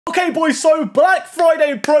Okay boys, so Black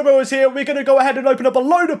Friday promo is here. We're going to go ahead and open up a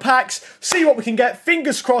load of packs, see what we can get.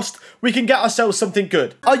 Fingers crossed we can get ourselves something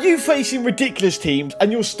good. Are you facing ridiculous teams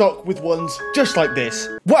and you're stuck with ones just like this?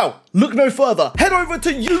 Well, look no further. Head over to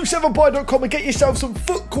u7buy.com and get yourself some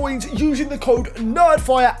FUT coins using the code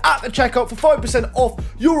NerdFire at the checkout for 5% off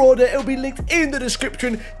your order. It'll be linked in the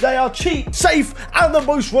description. They are cheap, safe, and the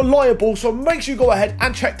most reliable, so make sure you go ahead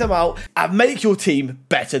and check them out and make your team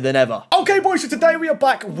better than ever. Okay boys, so today we are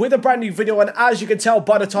back with a brand new video, and as you can tell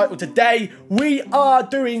by the title, today we are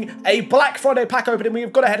doing a Black Friday pack opening. We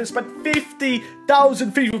have gone ahead and spent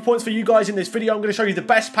 50,000 FIFA points for you guys in this video. I'm going to show you the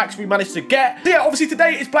best packs we managed to get. So yeah, obviously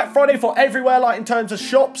today is Black Friday for everywhere, like in terms of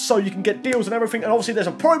shops, so you can get deals and everything. And obviously there's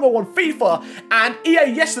a promo on FIFA, and EA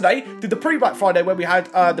yesterday did the pre-Black Friday where we had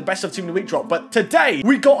the best of Team of the Week drop. But today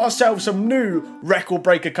we got ourselves some new record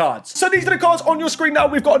breaker cards. So these are the cards on your screen now.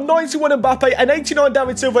 We've got a 91 Mbappe, an 89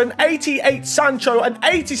 David Silva, an 88 Sancho, an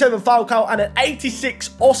 87 Falcao, and an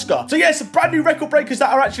 86 Oscar. So yes, brand new record breakers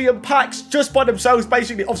that are actually in packs just by themselves,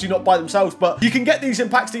 basically. Obviously not by themselves, but you can get these in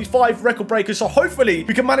packs, these 5 record breakers. So hopefully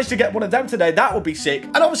we can manage to get one of them today. That would be sick.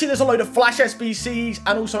 And obviously there's a load of flash SBCs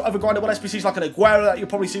and also other grindable SBCs like an Enquiries that you'll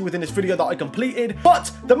probably see within this video that I completed.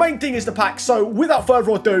 But the main thing is the packs. So without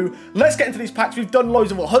further ado, let's get into these packs. We've done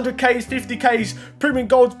loads of 100Ks, 50Ks, premium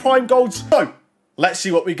golds, prime golds. So let's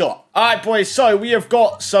see what we got. All right, boys. So we have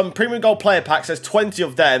got some premium gold player packs. There's 20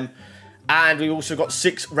 of them. And we've also got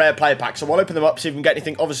 6 rare player packs. So we'll open them up, see if we can get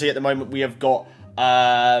anything. Obviously, at the moment, we have got,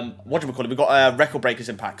 what do we call it? We've got record breakers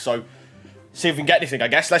in packs. So see if we can get anything, I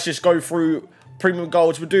guess. Let's just go through premium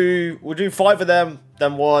golds. We'll do 5 of them,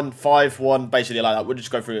 then 1, 5, 1, basically like that. We'll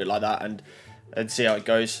just go through it like that and see how it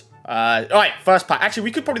goes. All right, first pack. Actually,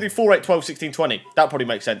 we could probably do 4, 8, 12, 16, 20. That probably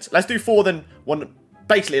makes sense. Let's do 4, then 1.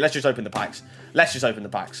 Basically, let's just open the packs. Let's just open the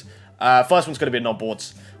packs. First one's going to be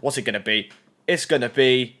non-boards. What's it going to be? It's going to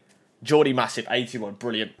be Jordy Massive, 81.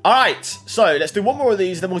 Brilliant. All right, so let's do one more of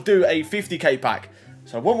these, then we'll do a 50k pack.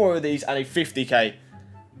 So one more of these and a 50k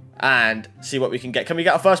and see what we can get. Can we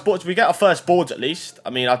get our first boards? We get our first boards at least. I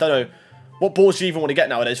mean, I don't know. What boards do you even want to get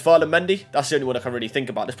nowadays? Ferland Mendy? That's the only one I can really think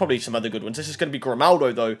about. There's probably some other good ones. This is going to be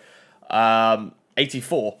Grimaldo, though.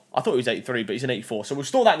 84. I thought he was 83, but he's an 84. So we'll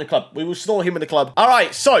store that in the club. We will store him in the club. All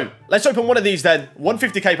right, so let's open one of these then.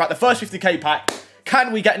 150k pack. The first 50k pack.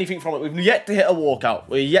 Can we get anything from it? We've yet to hit a walkout.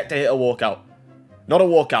 We're yet to hit a walkout. Not a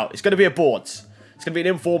walkout. It's going to be a boards. It's going to be an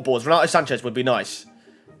informed boards. Renato Sanchez would be nice.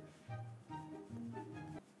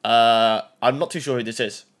 I'm not too sure who this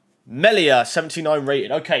is. Melia, 79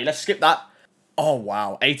 rated. Okay, let's skip that. Oh,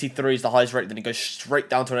 wow. 83 is the highest rated. Then it goes straight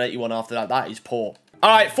down to an 81 after that. That is poor. All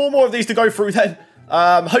right, 4 more of these to go through then.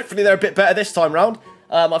 Hopefully they're a bit better this time round.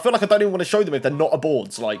 I feel like I don't even want to show them if they're not a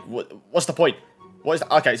boards. Like, what's the point? What is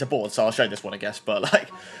that? Okay, it's a board, so I'll show this one, I guess. But, like,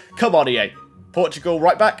 come on, EA. Portugal,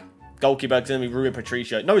 right back. Goalkeeper, going to be Rui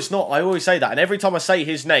Patricio. No, it's not. I always say that. And every time I say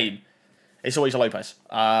his name, it's always Lopez.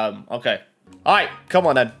 Okay. All right, come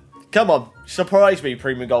on, then. Come on. Surprise me,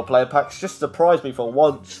 premium gold player packs. Just surprise me for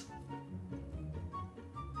once.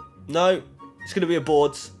 No, it's going to be a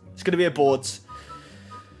boards. It's going to be a boards.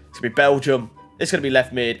 It's going to be Belgium. It's going to be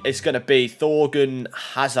left mid. It's going to be Thorgan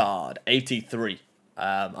Hazard, 83.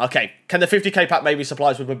 Okay, can the 50k pack maybe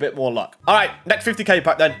supply us with a bit more luck? All right, next 50k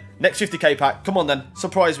pack then. Next 50k pack. Come on then.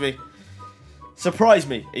 Surprise me. Surprise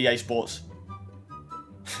me, EA Sports.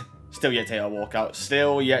 Still yet to hit a walkout.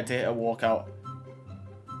 Still yet to hit a walkout.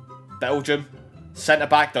 Belgium.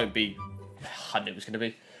 Centre-back. Don't be... I knew it was going to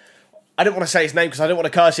be. I didn't want to say his name because I didn't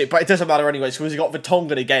want to curse it, but it doesn't matter anyway, because we got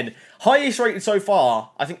Vertonghen again. Highest rated so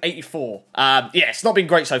far, I think 84. Yeah, it's not been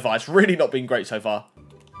great so far. It's really not been great so far.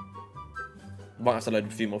 Might have to load a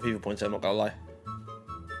few more FIFA points, I'm not going to lie.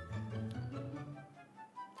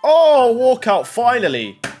 Oh, walkout,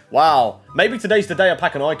 finally. Wow. Maybe today's the day I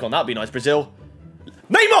pack an icon. That'd be nice. Brazil.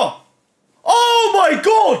 Neymar! Oh, my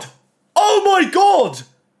God! Oh, my God!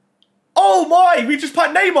 Oh, my! We just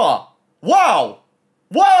packed Neymar! Wow!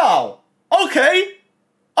 Wow! Okay!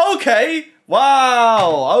 Okay!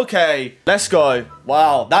 Wow! Okay. Let's go.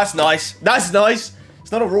 Wow, that's nice. That's nice.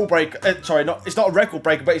 It's not a rule break. Sorry, it's not a record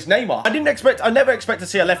breaker, but it's Neymar. I never expect to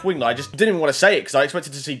see a left wing. I just didn't even want to say it because I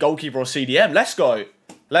expected to see goalkeeper or CDM. Let's go.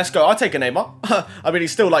 Let's go. I'll take a Neymar. I mean,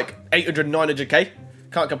 he's still like 800, 900k.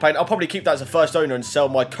 Can't complain. I'll probably keep that as a first owner and sell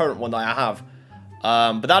my current one that I have.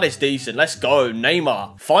 But that is decent. Let's go.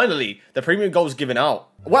 Neymar. Finally, the premium goal's given out.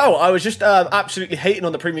 Well, I was just absolutely hating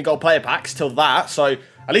on the premium gold player packs till that. So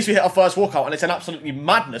at least we hit our first walkout, and it's an absolutely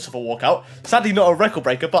madness of a walkout. Sadly, not a record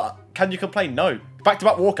breaker, but can you complain? No.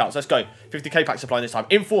 Back-to-back walkouts. Let's go. 50k pack supply this time.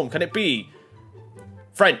 Inform. Can it be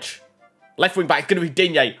French? Left wing back is going to be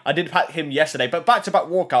Digne. I did pack him yesterday, but back-to-back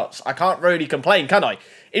walkouts, I can't really complain, can I?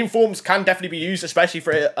 Informs can definitely be used, especially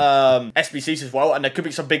for SBCs as well, and there could be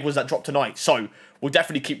some big ones that drop tonight, so we'll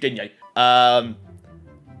definitely keep Digne.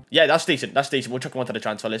 Yeah, that's decent. That's decent. We'll chuck him onto the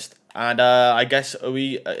transfer list, and I guess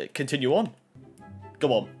we continue on.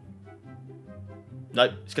 Go on. No,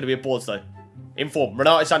 it's going to be a pause though. Inform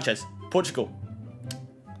Renato Sanchez, Portugal.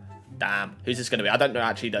 Damn, who's this going to be? I don't know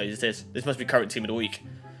actually though. Who's this? This must be current team of the week.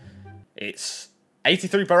 It's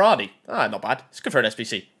 83 Berardi. Ah, not bad. It's good for an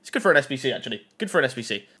SBC. It's good for an SBC, actually. Good for an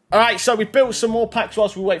SBC. All right, so we've built some more packs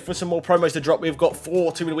whilst we wait for some more promos to drop. We've got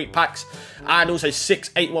 4 Team of the Week packs and also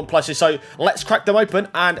 6 81 pluses. So let's crack them open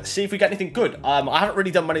and see if we get anything good. I haven't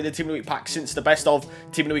really done many of the Team of the Week packs since the best of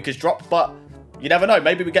Team of the Week has dropped, but you never know.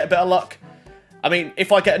 Maybe we get a bit of luck. I mean,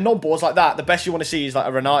 if I get a non-boards like that, the best you want to see is like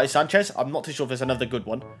a Renato Sanchez. I'm not too sure if there's another good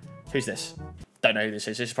one. Who's this? Don't know who this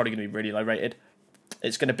is. This is probably going to be really low rated.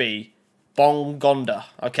 It's going to be Bongonda.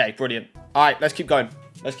 Okay, brilliant. All right, let's keep going.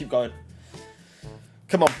 Let's keep going.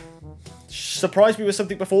 Come on. Surprise me with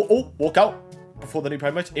something before. Oh, walk out before the new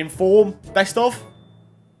promos. Inform. Best of.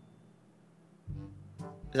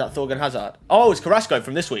 Is that Thorgan Hazard? Oh, it's Carrasco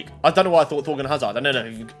from this week. I don't know why I thought Thorgan Hazard. I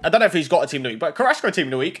don't know if he's got a team of the week, but Carrasco team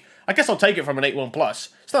of the week. I guess I'll take it from an 8-1 plus.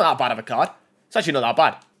 It's not that bad of a card. It's actually not that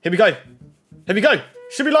bad. Here we go. Here we go.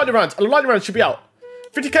 Should be lightning rounds. And lightning rounds should be out.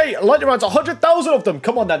 50k lightning rounds. 100,000 of them.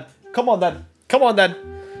 Come on then. Come on then. Come on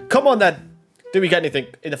then. Come on then. Do we get anything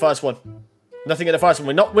in the first one? Nothing in the first one.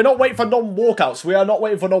 We're not waiting for non-walkouts. We are not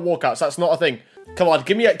waiting for non-walkouts. That's not a thing. Come on,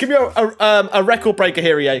 give me a record breaker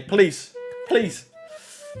here, EA. Please. Please.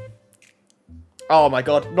 Oh my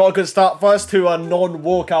god. Not a good start. First two are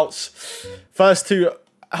non-walkouts. First two.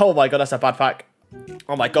 Oh my god, that's a bad pack.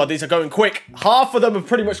 Oh my god, these are going quick. Half of them have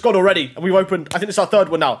pretty much gone already. And we've opened, I think it's our third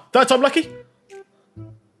one now. Third time lucky?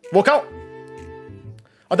 Walkout?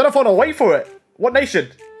 I don't know if I want to wait for it. What nation?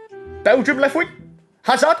 Belgium left wing?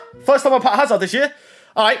 Hazard? First time I put Hazard this year.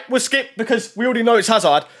 Alright, we'll skip because we already know it's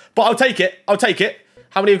Hazard. But I'll take it. I'll take it.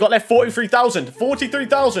 How many have got left? 43,000.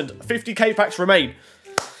 43,000. 50k packs remain.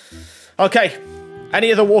 Okay.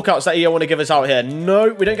 Any other walkouts that you want to give us out here?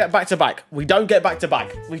 No, we don't get back-to-back. We don't get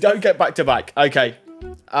back-to-back. We don't get back-to-back. Okay.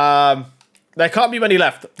 There can't be many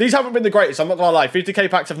left. These haven't been the greatest. I'm not going to lie. 50k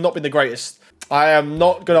packs have not been the greatest. I am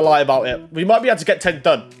not going to lie about it. We might be able to get 10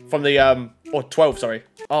 done from the, or 12, sorry.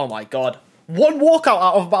 Oh my god. One walkout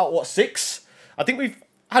out of about, what, 6? I think we've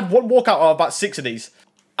had one walkout out of about 6 of these.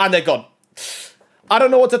 And they're gone. I don't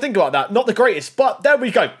know what to think about that. Not the greatest, but there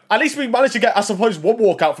we go. At least we managed to get, I suppose, one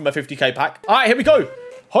walkout from a 50k pack. All right, here we go.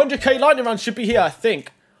 100k lightning rounds should be here, I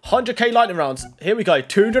think. 100k lightning rounds. Here we go.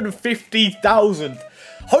 250,000.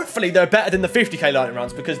 Hopefully, they're better than the 50k lightning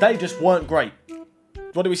rounds because they just weren't great.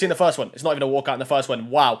 What did we see in the first one? It's not even a walkout in the first one.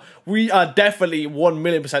 Wow. We are definitely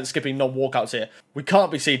 1,000,000% skipping non-walkouts here. We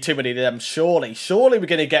can't be seeing too many of them, surely. Surely we're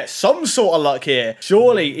going to get some sort of luck here.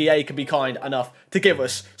 Surely EA can be kind enough to give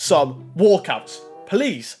us some walkouts.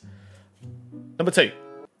 Please. Number 2.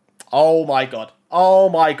 Oh my god. Oh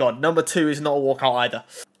my god. Number 2 is not a walkout either.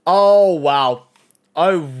 Oh wow.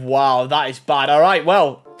 Oh wow. That is bad. Alright,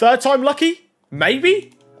 well. Third time lucky?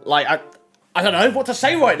 Maybe? Like, I don't know what to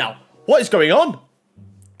say right now. What is going on?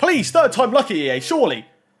 Please, third time lucky, EA, surely.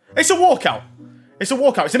 It's a walkout. It's a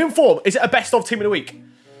walkout. It's an inform. Is it a best of team of the week?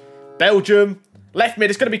 Belgium. Left mid.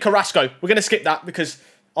 It's going to be Carrasco. We're going to skip that because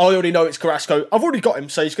I already know it's Carrasco. I've already got him,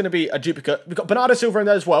 so he's going to be a duplicate. We've got Bernardo Silva in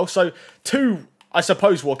there as well. So 2, I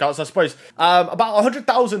suppose, walkouts. I suppose about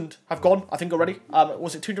 100,000 have gone, I think, already.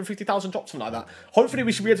 Was it 250,000 drops? Something like that. Hopefully,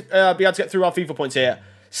 we should be able to get through our FIFA points here.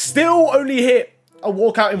 Still only hit a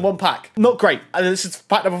walkout in one pack. Not great. And this is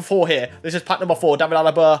pack number 4 here. This is pack number 4. David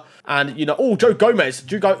Alaba and, you know, oh, Joe Gomez.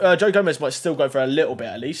 Joe Gomez might still go for a little bit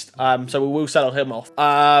at least. So we will settle him off.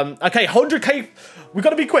 Okay, 100k. We've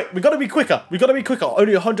got to be quick. We've got to be quicker. We've got to be quicker.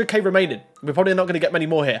 Only 100k remaining. We're probably not going to get many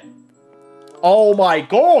more here. Oh my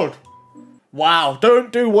god. Wow.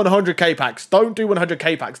 Don't do 100k packs. Don't do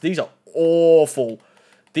 100k packs. These are awful.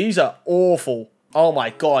 These are awful. Oh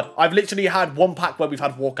my god. I've literally had one pack where we've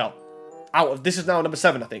had walkout. This is now number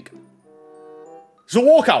 7, I think. It's a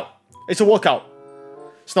walkout. It's a walkout.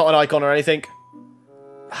 It's not an icon or anything.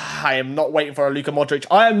 I am not waiting for a Luka Modric.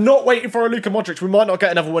 I am not waiting for a Luka Modric. We might not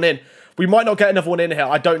get another one in. We might not get another one in here.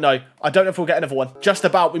 I don't know. I don't know if we'll get another one. Just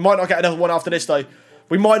about. We might not get another one after this, though.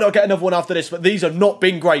 We might not get another one after this, but these have not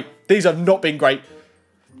been great. These have not been great.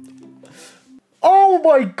 Oh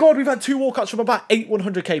my god, we've had 2 walkouts from about 8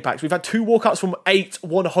 100k packs. We've had 2 walkouts from 8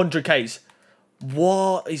 100ks.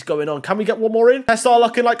 What is going on? Can we get one more in? Test our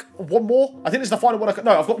luck in like one more? I think this is the final one.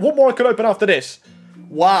 No, I've got one more I can open after this.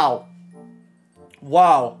 Wow.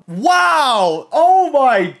 Wow. Wow. Oh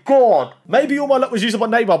my God. Maybe all my luck was used up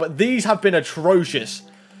on Neymar, but these have been atrocious.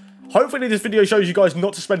 Hopefully this video shows you guys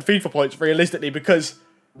not to spend FIFA points realistically, because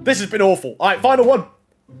this has been awful. All right, final one.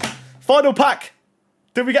 Final pack.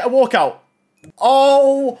 Did we get a walkout?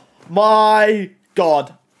 Oh my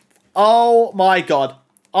God. Oh my God.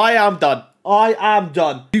 I am done. I am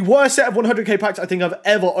done. The worst set of 100k packs I think I've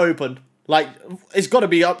ever opened. Like, it's got to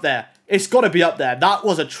be up there. It's got to be up there. That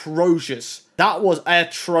was atrocious. That was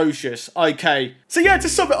atrocious. Okay. So yeah, to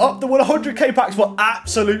sum it up, the 100k packs were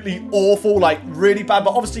absolutely awful, like really bad.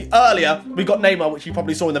 But obviously earlier, we got Neymar, which you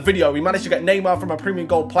probably saw in the video. We managed to get Neymar from a premium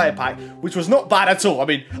gold player pack, which was not bad at all. I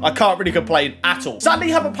mean, I can't really complain at all. Sadly,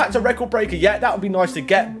 haven't packed a record breaker yet. That would be nice to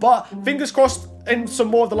get, but fingers crossed in some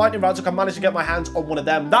more of the lightning rounds I can manage to get my hands on one of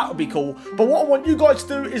them. That would be cool. But what I want you guys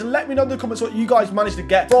to do is let me know in the comments what you guys managed to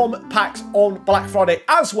get from packs on Black Friday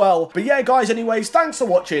as well. But yeah, guys, anyways, thanks for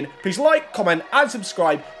watching. Please like, comment, and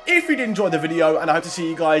subscribe if you did enjoy the video, and I hope to see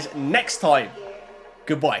you guys next time.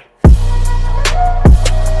 Goodbye.